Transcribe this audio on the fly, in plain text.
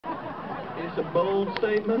It's a bold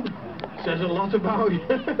statement. Says a lot about you.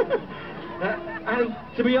 And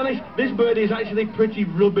to be honest, this bird is actually pretty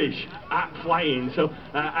rubbish at flying, so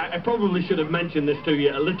I probably should have mentioned this to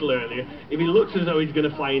you a little earlier. If he looks as though he's going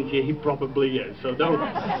to fly into you, he probably is. So don't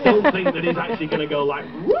think that he's actually going to go like,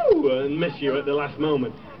 woo, and miss you at the last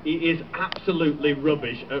moment. He is absolutely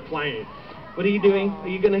rubbish at flying. What are you doing? Are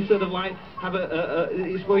you going to sort of like have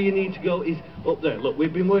it's where you need to go is up there. Look,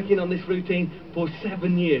 we've been working on this routine for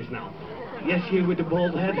 7 years now. Yes, you with the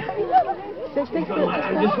bald head. I just want to kill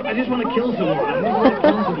someone. I just want to kill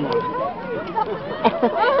someone.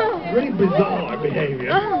 Really bizarre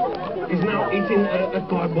behaviour. He's now eating a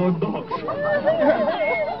cardboard box.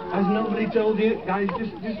 Has nobody told you, guys?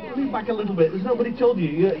 Just move back a little bit. Has nobody told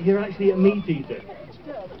you you're actually a meat eater?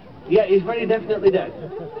 Yeah, he's very definitely dead.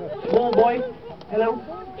 Small boy, hello.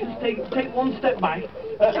 Just take one step back.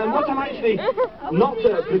 And what I'm actually not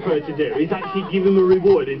prepared to do is actually give him a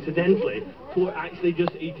reward, incidentally, for actually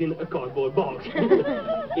just eating a cardboard box.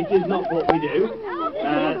 It is not what we do.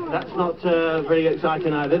 That's not very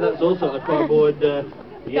exciting either. That's also a cardboard,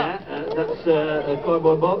 that's a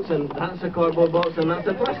cardboard box, and that's a cardboard box, and that's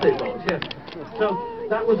a plastic box, yeah. So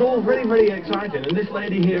that was all very, very exciting, and this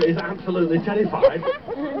lady here is absolutely terrified.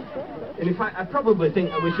 And in fact, I probably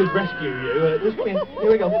think that we should rescue you. Just come in.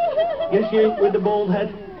 Here we go. Yes, you with the bald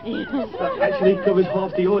head. That actually covers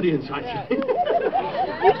half the audience, actually.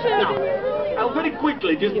 Now, I'll very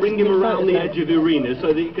quickly just bring him around the edge of the arena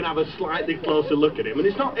so that you can have a slightly closer look at him. And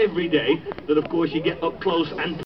it's not every day that, of course, you get up close and